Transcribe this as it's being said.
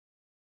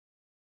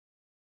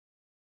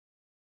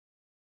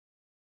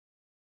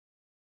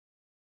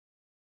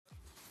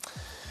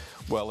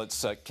Well,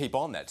 let's keep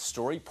on that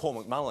story.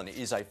 Paul McMullan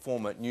is a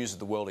former News of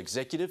the World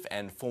executive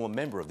and former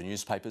member of the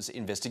newspaper's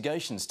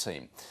investigations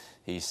team.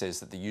 He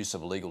says that the use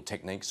of illegal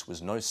techniques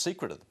was no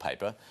secret at the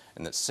paper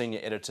and that senior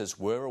editors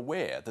were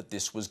aware that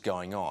this was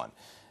going on.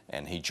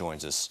 And he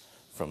joins us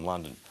from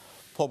London.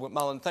 Paul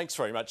McMullan, thanks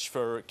very much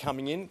for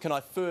coming in. Can I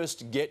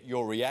first get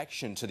your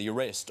reaction to the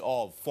arrest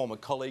of former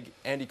colleague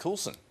Andy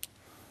Coulson?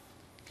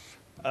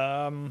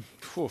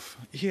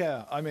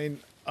 Yeah, I mean,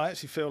 I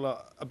actually feel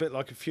a bit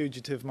like a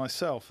fugitive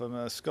myself.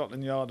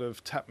 Scotland Yard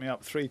have tapped me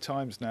up 3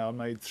 times now and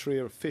made 3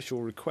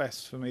 official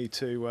requests for me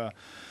to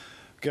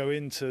go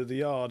into the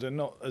yard, and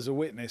not as a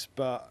witness,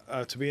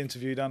 but to be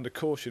interviewed under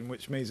caution,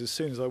 which means as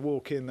soon as I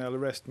walk in, they'll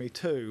arrest me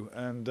too.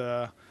 And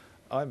I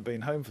haven't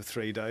been home for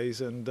 3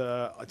 days, and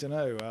I don't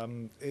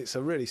know, it's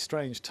a really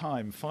strange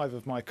time. 5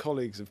 of my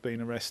colleagues have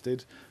been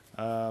arrested.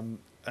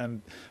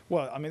 And,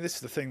 well, I mean, this is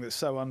the thing that's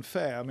so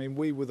unfair. I mean,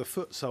 we were the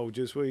foot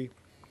soldiers.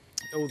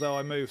 Although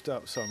I moved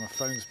up, sorry, my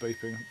phone's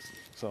beeping,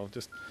 so I'll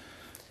just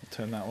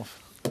turn that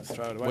off,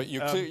 throw it away.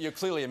 Well, you're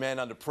clearly a man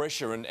under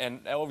pressure,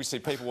 and obviously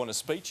people want to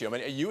speak to you. I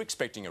mean, are you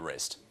expecting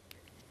arrest?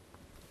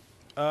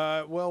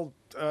 Well,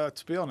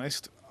 to be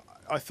honest,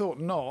 I thought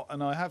not,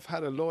 and I have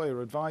had a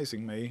lawyer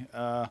advising me,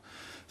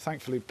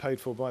 thankfully paid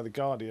for by The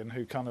Guardian,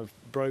 who kind of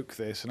broke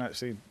this, and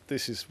actually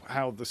this is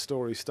how the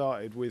story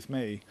started with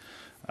me.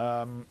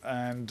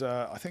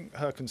 I think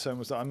her concern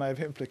was that I may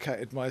have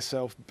implicated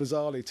myself,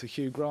 bizarrely, to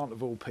Hugh Grant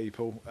of all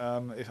people.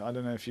 I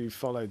don't know if you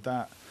followed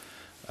that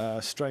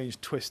strange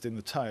twist in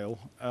the tale.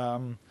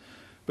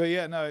 But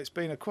yeah, no, it's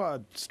been quite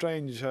a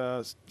strange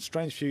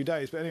few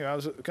days. But anyway, I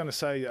was going to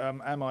say,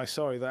 am I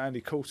sorry that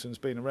Andy Coulson's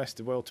been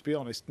arrested? Well, to be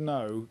honest,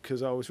 no,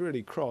 because I was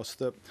really cross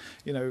that,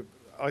 you know,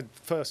 I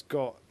first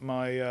got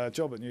my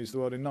job at News of the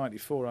World in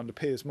 '94 under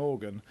Piers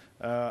Morgan,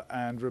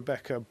 and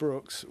Rebecca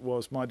Brooks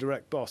was my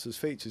direct boss as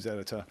features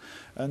editor.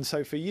 And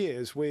so for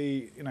years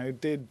we, you know,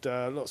 did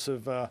lots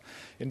of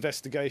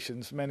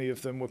investigations. Many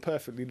of them were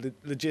perfectly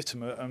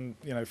legitimate. And,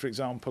 you know, for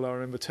example, I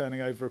remember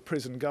turning over a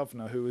prison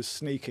governor who was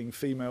sneaking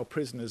female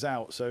prisoners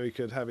out so he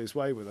could have his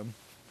way with them.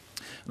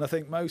 And I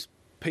think most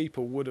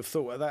people would have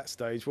thought at that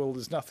stage, well,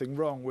 there's nothing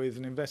wrong with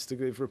an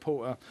investigative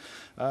reporter,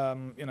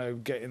 you know,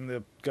 getting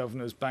the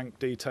governor's bank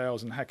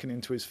details and hacking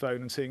into his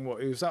phone and seeing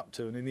what he was up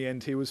to. And in the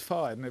end, he was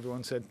fired, and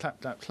everyone said clap,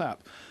 clap,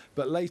 clap.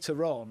 But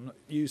later on,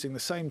 using the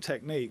same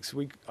techniques,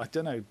 I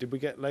don't know, did we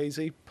get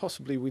lazy?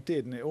 Possibly we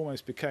did, and it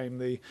almost became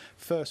the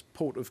first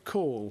port of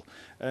call.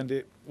 And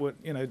it would,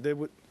 you know, there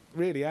would.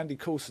 Really, Andy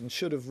Coulson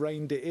should have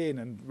reined it in,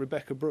 and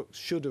Rebecca Brooks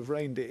should have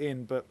reined it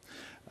in. But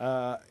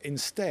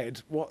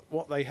instead,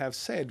 what they have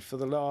said for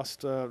the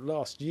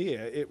last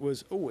year, it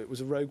was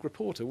a rogue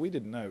reporter. We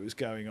didn't know it was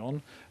going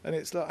on, and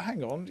it's like,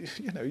 hang on,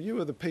 you know, you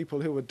are the people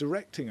who are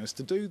directing us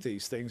to do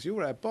these things.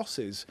 You're our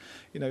bosses.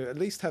 You know, at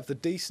least have the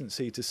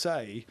decency to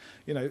say,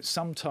 you know,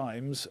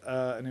 sometimes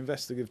an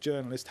investigative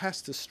journalist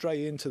has to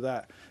stray into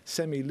that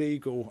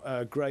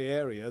semi-legal grey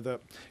area that,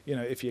 you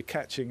know, if you're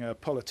catching a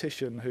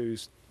politician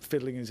who's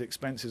fiddling his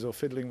expenses or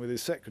fiddling with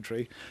his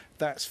secretary,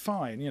 that's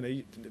fine. You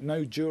know,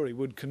 no jury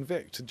would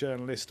convict a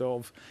journalist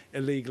of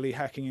illegally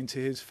hacking into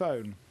his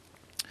phone.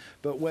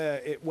 But where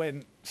it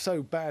went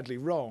so badly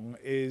wrong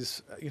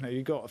is, you know,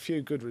 you got a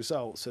few good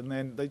results, and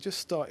then they just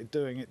started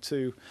doing it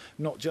to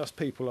not just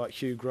people like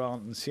Hugh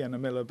Grant and Sienna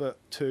Miller, but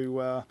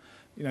to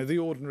you know, the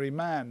ordinary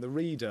man, the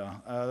reader,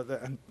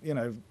 and, you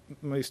know,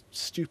 most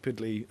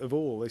stupidly of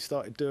all, they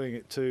started doing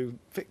it to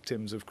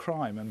victims of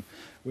crime. And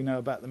we know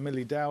about the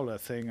Millie Dowler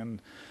thing,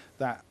 and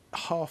that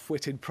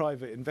half-witted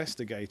private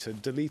investigator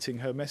deleting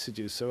her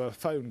messages so her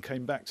phone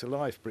came back to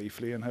life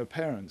briefly, and her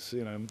parents,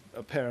 you know,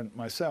 a parent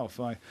myself,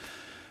 I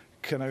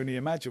can only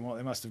imagine what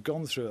they must have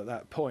gone through at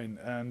that point,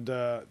 and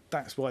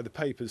that's why the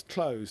paper's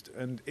closed.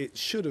 And it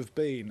should have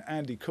been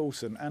Andy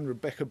Coulson and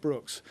Rebecca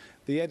Brooks,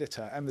 the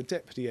editor and the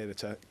deputy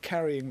editor,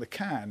 carrying the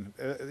can.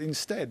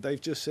 Instead, they've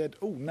just said,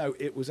 oh no,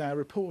 it was our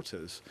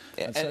reporters.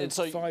 And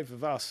so 5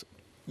 of us.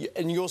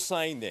 And you're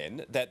saying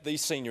then that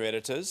these senior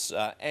editors,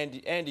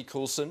 Andy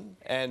Coulson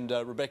and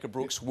Rebecca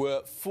Brooks,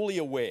 were fully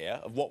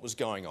aware of what was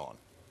going on?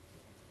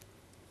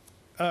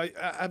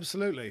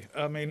 Absolutely.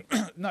 I mean,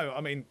 no,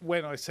 I mean,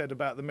 when I said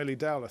about the Millie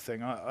Dowler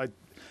thing,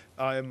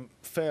 I am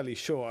fairly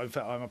sure, in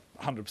fact, I'm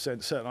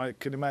 100% certain, I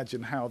can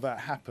imagine how that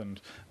happened.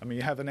 I mean,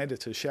 you have an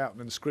editor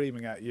shouting and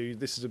screaming at you,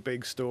 this is a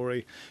big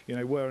story, you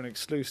know, we're an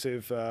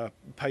exclusive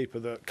paper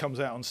that comes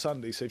out on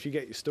Sunday, so if you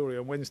get your story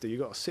on Wednesday,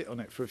 you've got to sit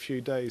on it for a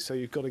few days, so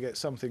you've got to get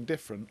something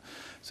different.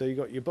 So you've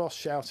got your boss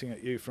shouting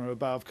at you from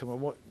above, come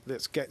on,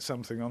 let's get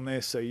something on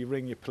this. So you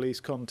ring your police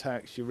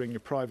contacts, you ring your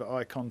private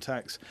eye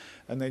contacts,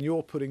 and then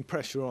you're putting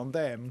pressure on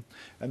them,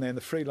 and then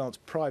the freelance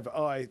private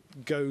eye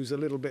goes a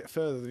little bit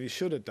further than he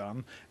should have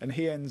done, and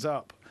he ends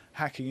up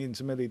hacking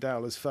into Millie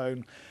Dowler's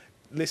phone,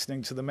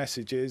 listening to the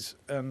messages.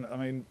 And I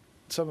mean,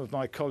 some of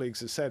my colleagues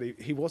have said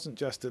he wasn't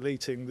just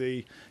deleting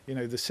the, you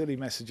know, the silly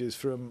messages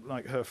from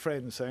like her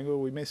friends saying, oh,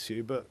 we miss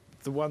you, but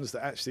the ones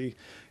that actually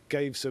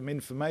gave some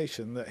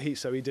information that he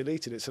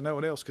deleted it so no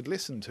one else could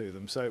listen to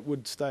them, so it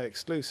would stay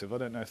exclusive. I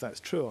don't know if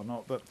that's true or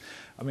not, but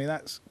I mean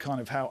that's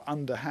kind of how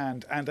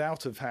underhand and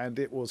out of hand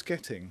it was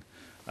getting.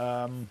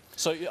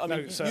 So I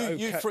mean,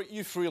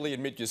 you freely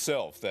admit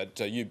yourself that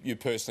you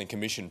personally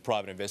commissioned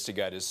private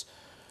investigators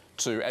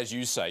to, as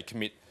you say,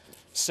 commit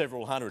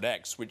several hundred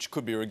acts which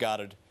could be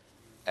regarded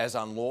as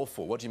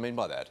unlawful. What do you mean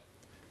by that?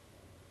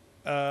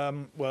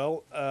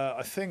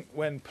 I think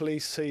when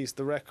police seized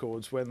the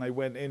records, when they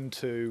went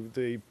into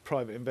the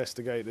private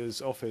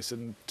investigator's office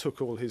and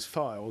took all his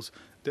files,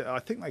 I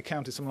think they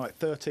counted something like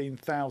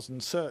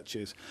 13,000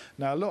 searches.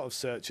 Now, a lot of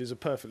searches are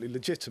perfectly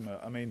legitimate.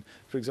 I mean,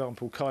 for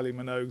example, Kylie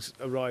Minogue's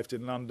arrived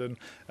in London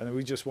and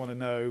we just want to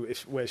know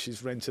where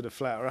she's rented a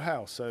flat or a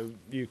house. So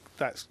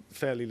that's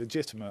fairly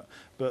legitimate.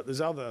 But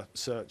there's other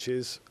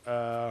searches,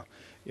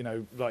 you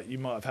know, like you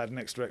might have had an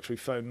ex-directory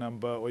phone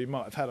number, or you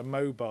might have had a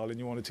mobile and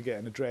you wanted to get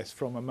an address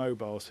from a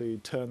mobile, so you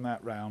turn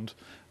that round.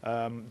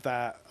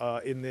 That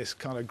are in this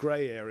kind of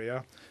grey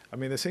area. I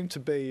mean, there seem to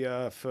be,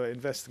 for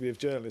investigative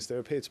journalists, there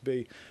appear to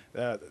be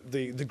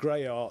the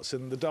grey arts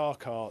and the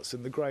dark arts,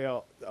 and the grey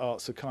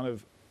arts are kind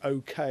of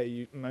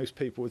okay. Most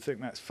people would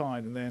think that's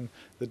fine, and then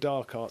the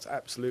dark arts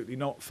absolutely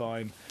not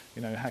fine.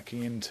 You know,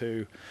 hacking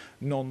into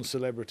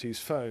non-celebrities'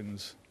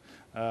 phones.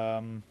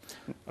 I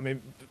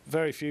mean,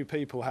 very few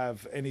people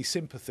have any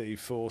sympathy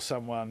for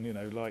someone, you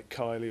know, like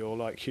Kylie or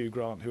like Hugh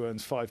Grant, who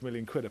earns £5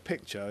 million a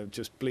picture,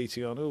 just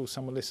bleating on, oh,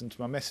 someone listened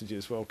to my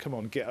messages. Well, come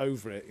on, get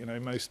over it. You know,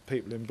 most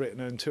people in Britain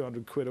earn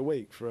 £200 a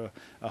week for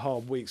a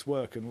hard week's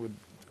work and would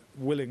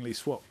willingly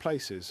swap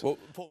places. Well,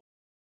 Paul